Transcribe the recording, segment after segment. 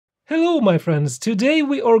Hello my friends, today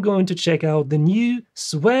we are going to check out the new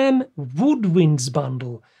SWAM Woodwinds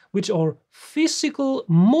bundle, which are physical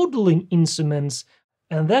modeling instruments,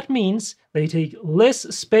 and that means they take less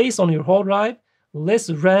space on your hard drive, less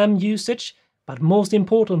RAM usage, but most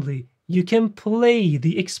importantly, you can play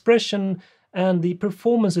the expression and the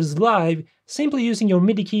performances live simply using your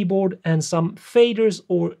MIDI keyboard and some faders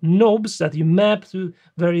or knobs that you map to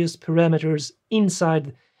various parameters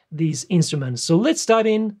inside these instruments. So let's dive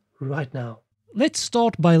in right now. Let's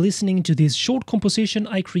start by listening to this short composition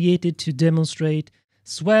I created to demonstrate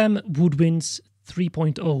SWAM Woodwinds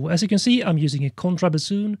 3.0. As you can see, I'm using a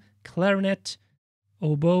contrabassoon, clarinet,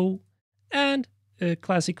 oboe, and a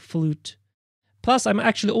classic flute. Plus, I'm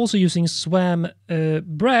actually also using SWAM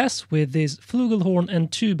brass with this flugelhorn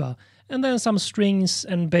and tuba, and then some strings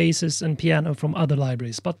and basses and piano from other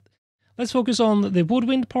libraries. But let's focus on the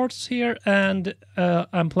woodwind parts here, and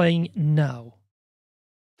I'm playing now.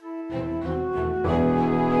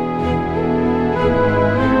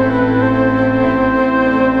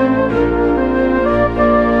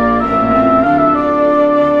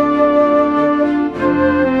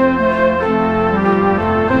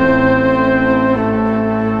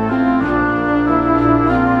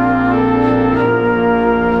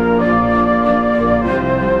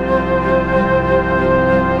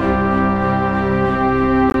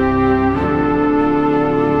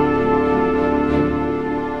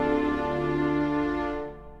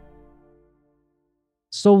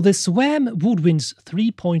 So the SWAM Woodwinds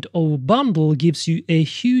 3.0 bundle gives you a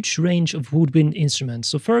huge range of woodwind instruments.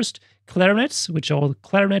 So first, clarinets, which are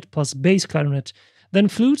clarinet plus bass clarinet. Then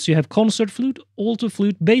flutes, you have concert flute, alto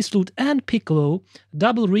flute, bass flute, and piccolo.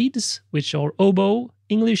 Double reeds, which are oboe,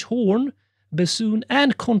 English horn, bassoon,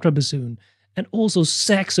 and contrabassoon. And also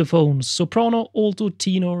saxophones, soprano, alto,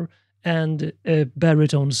 tenor, and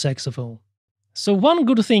baritone saxophone. So one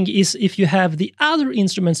good thing is if you have the other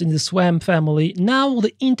instruments in the SWAM family, now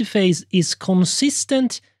the interface is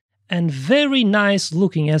consistent and very nice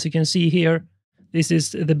looking, as you can see here. This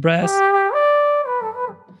is the brass.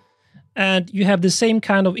 And you have the same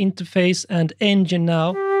kind of interface and engine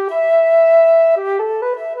now.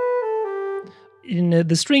 In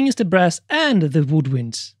the strings, the brass, and the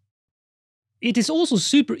woodwinds. It is also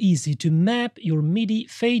super easy to map your MIDI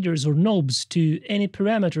faders or knobs to any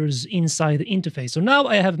parameters inside the interface. So now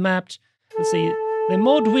I have mapped, let's see, the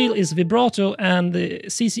mod wheel is vibrato and the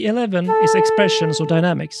CC11 is expressions or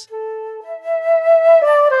dynamics.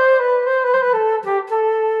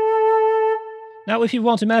 Now if you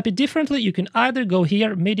want to map it differently, you can either go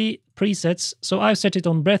here, MIDI presets, so I've set it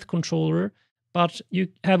on breath controller, but you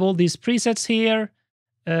have all these presets here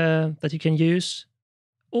that you can use.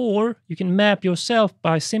 Or you can map yourself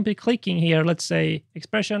by simply clicking here, let's say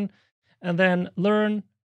expression, and then learn.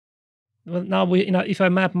 Well, now if I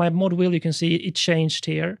map my mod wheel, you can see it changed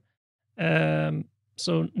here.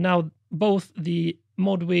 So now both the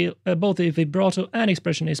mod wheel, both the vibrato and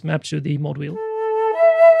expression is mapped to the mod wheel.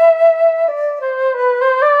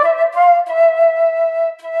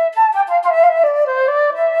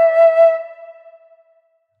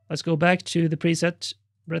 Let's go back to the preset.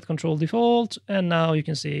 Breath control default, and now you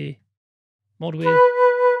can see mod wheel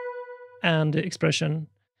and expression.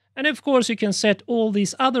 And of course you can set all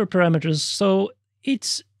these other parameters, so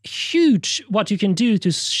it's huge what you can do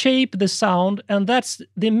to shape the sound, and that's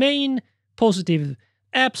the main positive,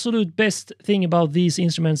 absolute best thing about these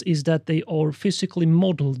instruments is that they are physically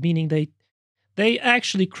modeled, meaning they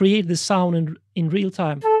actually create the sound in real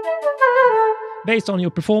time. Based on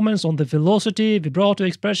your performance, on the velocity, vibrato,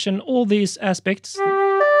 expression, all these aspects.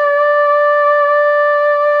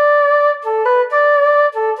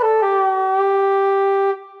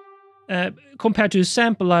 Compared to a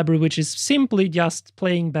sample library, which is simply just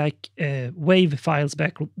playing back wave files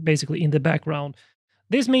back, basically in the background.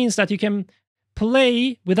 This means that you can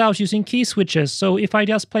play without using key switches. So if I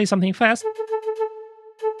just play something fast,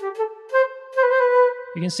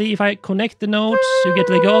 you can see if I connect the notes, you get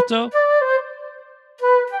legato.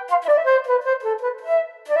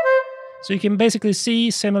 So you can basically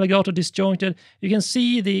see semi-legato, disjointed. You can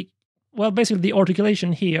see basically the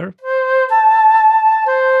articulation here.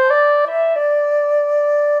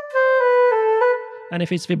 And if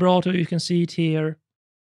it's vibrato, you can see it here.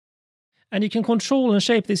 And you can control and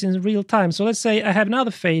shape this in real time. So let's say I have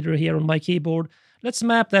another fader here on my keyboard. Let's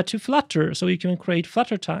map that to flutter, so you can create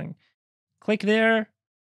flutter tongue. Click there,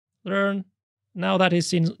 learn. Now that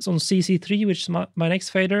is on CC3, which is my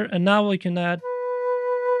next fader. And now we can add.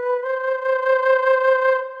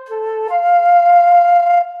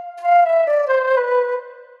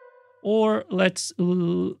 Or let's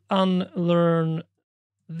unlearn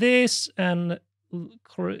this and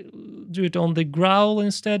do it on the growl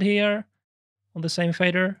instead here, on the same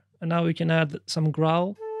fader. And now we can add some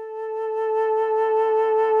growl.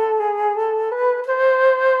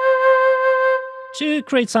 To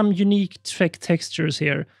create some unique track textures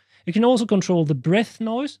here. You can also control the breath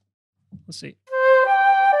noise. Let's see.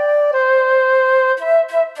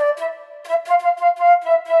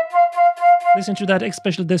 Listen to that,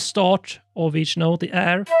 especially the start of each note, the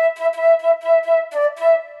air.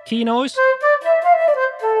 Key noise.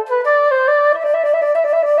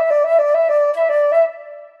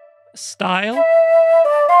 Style.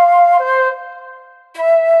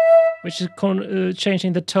 Which is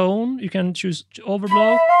changing the tone. You can choose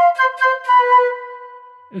overblow.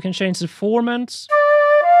 You can change the formants.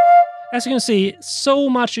 As you can see, so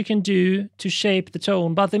much you can do to shape the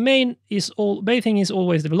tone, but the main thing is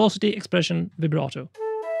always the velocity, expression, vibrato.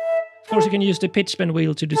 Of course, you can use the pitch bend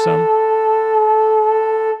wheel to do some.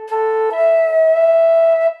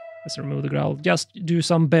 Let's remove the growl. Just do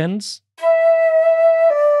some bends.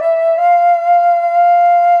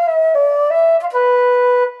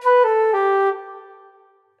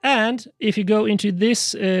 And if you go into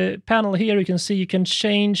this panel here, you can see you can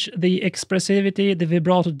change the expressivity, the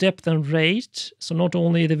vibrato depth and rate. So not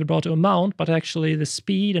only the vibrato amount, but actually the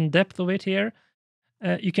speed and depth of it here.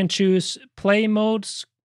 You can choose play modes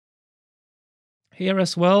here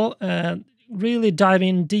as well. Really dive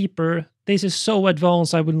in deeper. This is so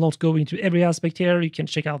advanced, I will not go into every aspect here. You can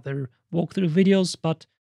check out their walkthrough videos, but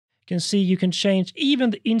you can see you can change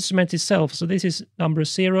even the instrument itself. So this is number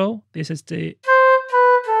 0. This is the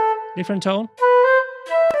different tone.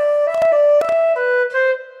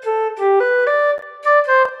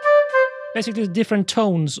 Basically different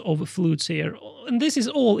tones of flutes here. And this is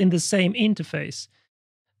all in the same interface.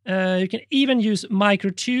 You can even use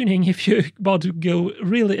micro-tuning if you want to go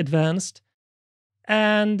really advanced.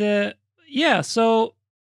 And yeah, so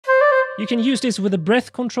you can use this with a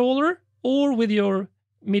breath controller or with your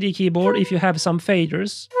MIDI keyboard if you have some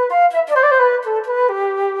faders.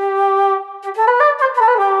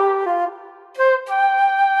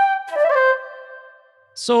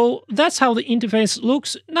 So that's how the interface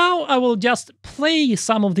looks. Now I will just play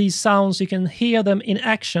some of these sounds. You can hear them in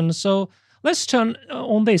action. So let's turn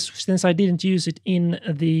on this, since I didn't use it in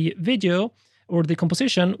the video or the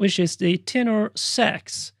composition, which is the tenor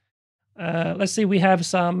sax. Let's see, we have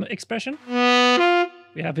some expression.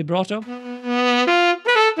 We have vibrato.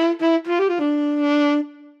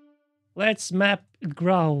 Let's map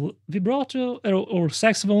growl. Vibrato or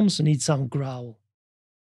saxophones need some growl.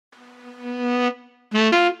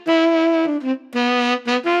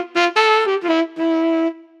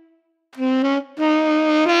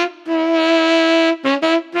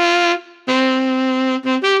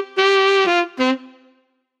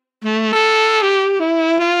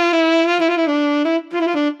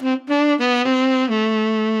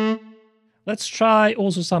 Let's try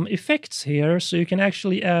also some effects here. So you can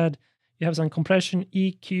actually add, you have some compression,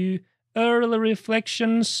 EQ, early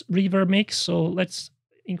reflections, reverb mix. So let's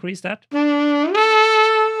increase that.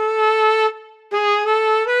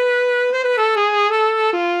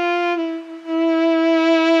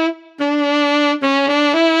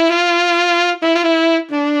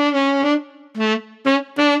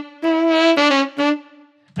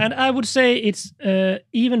 And I would say it's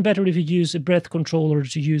even better if you use a breath controller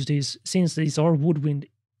to use these, since these are woodwind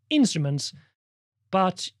instruments.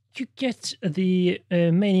 But you get the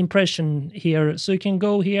main impression here. So you can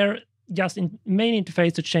go here, just in main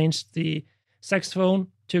interface, to change the saxophone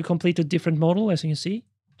to a completely different model, as you can see.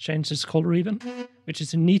 Change its color even, which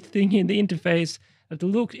is a neat thing in the interface. It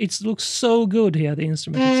looks so good here, the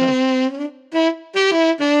instrument itself.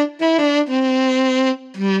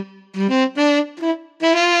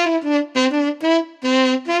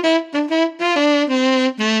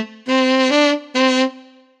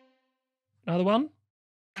 Another one.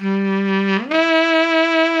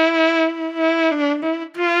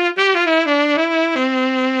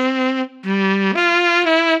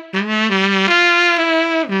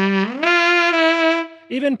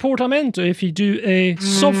 Even portamento, if you do a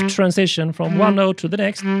soft transition from one note to the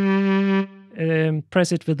next,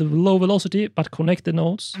 press it with the low velocity, but connect the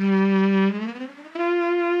notes.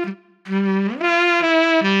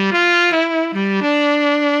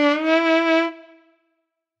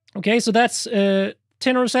 Okay, so that's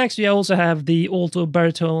tenor sax. You also have the alto,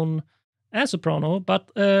 baritone, and soprano,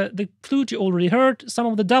 but the flute you already heard. Some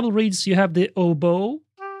of the double reeds, you have the oboe.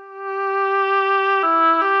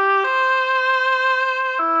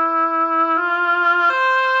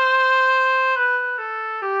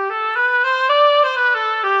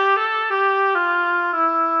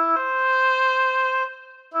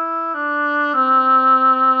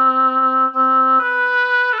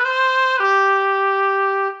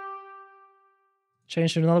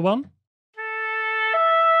 change to another one.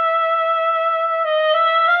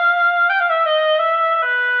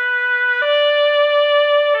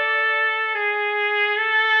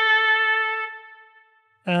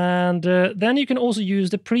 And then you can also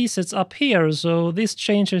use the presets up here. So this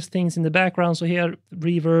changes things in the background. So here,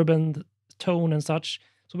 reverb and tone and such.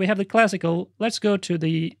 So we have the classical. Let's go to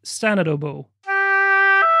the standard oboe.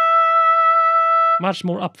 Much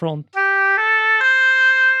more upfront.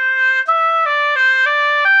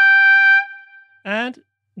 And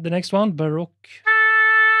the next one, Baroque.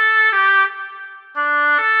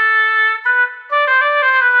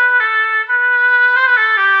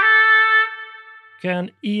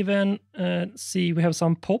 Can even see we have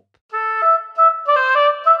some pop.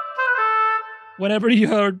 Whenever you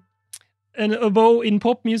heard an oboe in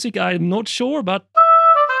pop music, I'm not sure, but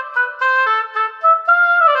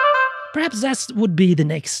perhaps that would be the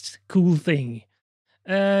next cool thing.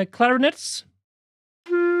 Clarinets.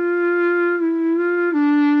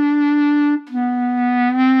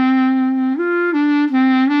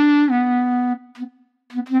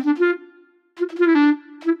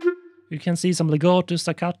 You can see some legato,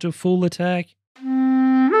 staccato, full attack,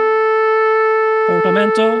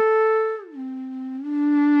 portamento.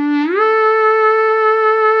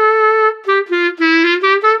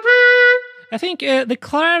 I think the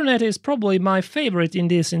clarinet is probably my favorite in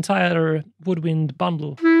this entire woodwind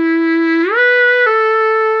bundle.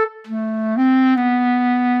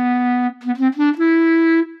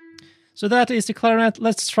 So that is the clarinet.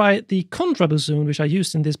 Let's try the contrabassoon, which I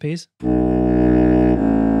used in this piece.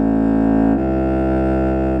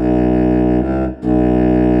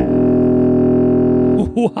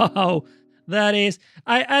 Wow, that is...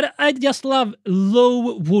 I just love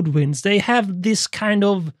low woodwinds. They have this kind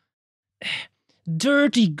of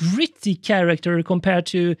dirty, gritty character compared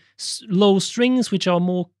to low strings, which are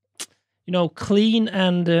more, you know, clean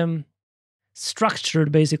and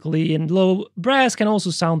structured, basically. And low brass can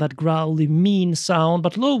also sound that growly, mean sound,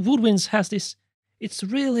 but low woodwinds has this... It's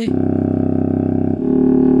really...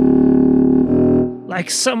 like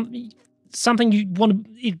something you want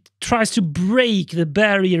to... It tries to break the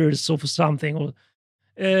barriers of something.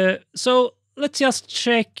 So let's just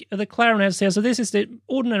check the clarinets here. So this is the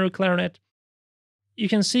ordinary clarinet. You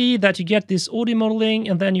can see that you get this audio modeling,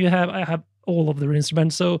 and then I have all of the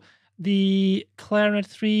instruments. So the clarinet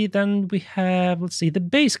 3, then we have, let's see, the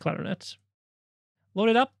bass clarinet. Load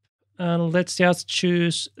it up, and let's just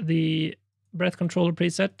choose the breath controller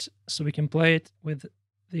preset so we can play it with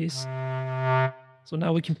this. So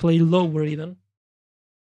now we can play lower even.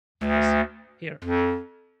 Here.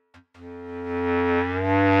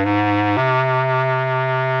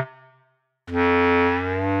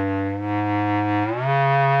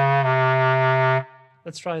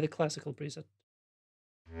 Let's try the classical preset.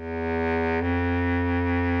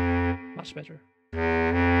 Much better.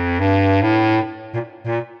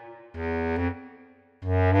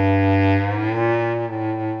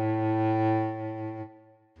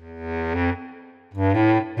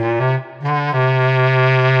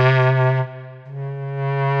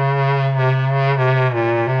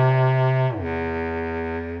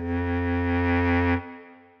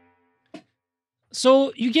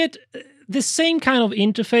 So you get the same kind of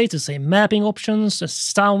interface, the same mapping options, the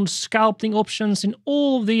sound sculpting options in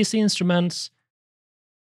all of these instruments.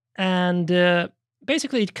 And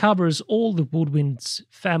basically it covers all the woodwinds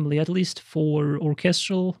family, at least for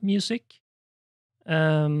orchestral music.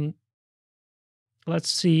 Let's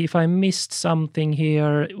see if I missed something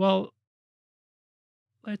here. Well,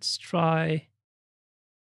 let's try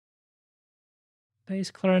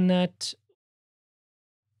bass clarinet.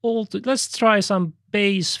 Let's try some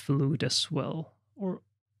bass flute as well, or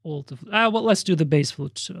alto. Well, let's do the bass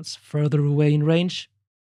flute. So that's further away in range.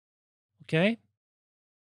 Okay,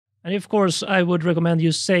 and of course, I would recommend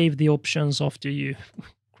you save the options after you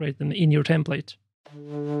create them in your template.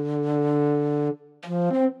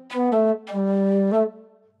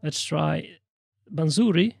 Let's try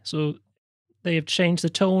Banzuri. So they have changed the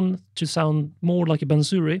tone to sound more like a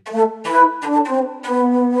Banzuri.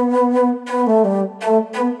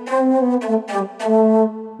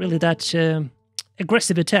 Really that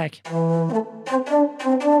aggressive attack.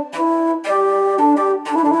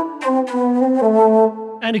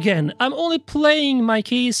 And again, I'm only playing my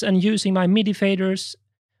keys and using my MIDI faders,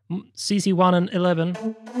 CC1 and 11.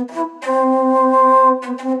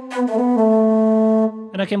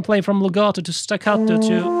 And I can play from legato to staccato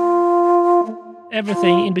to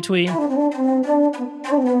everything in between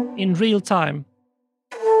in real time.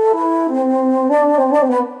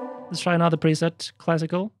 Let's try another preset,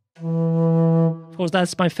 classical. Of course,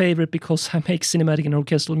 that's my favorite because I make cinematic and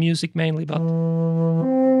orchestral music mainly, but...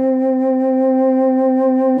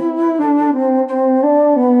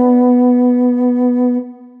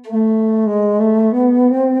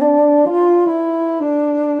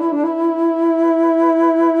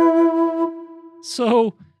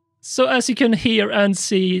 So as you can hear and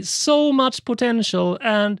see, so much potential,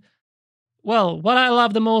 and well, what I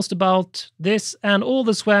love the most about this and all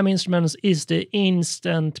the SWAM instruments is the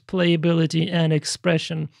instant playability and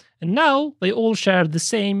expression. And now they all share the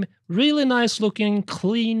same really nice looking,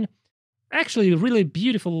 clean, actually really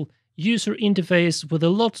beautiful user interface with a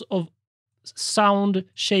lot of sound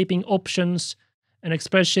shaping options and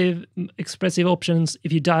expressive options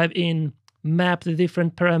if you dive in, map the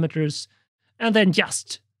different parameters, and then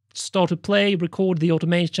just start to play, record the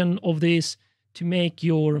automation of this to make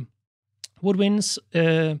your Woodwinds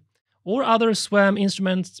or other SWAM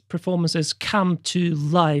instruments performances come to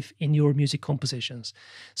life in your music compositions.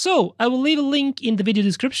 So I will leave a link in the video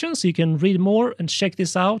description so you can read more and check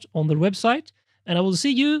this out on their website. And I will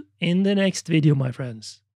see you in the next video, my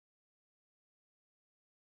friends.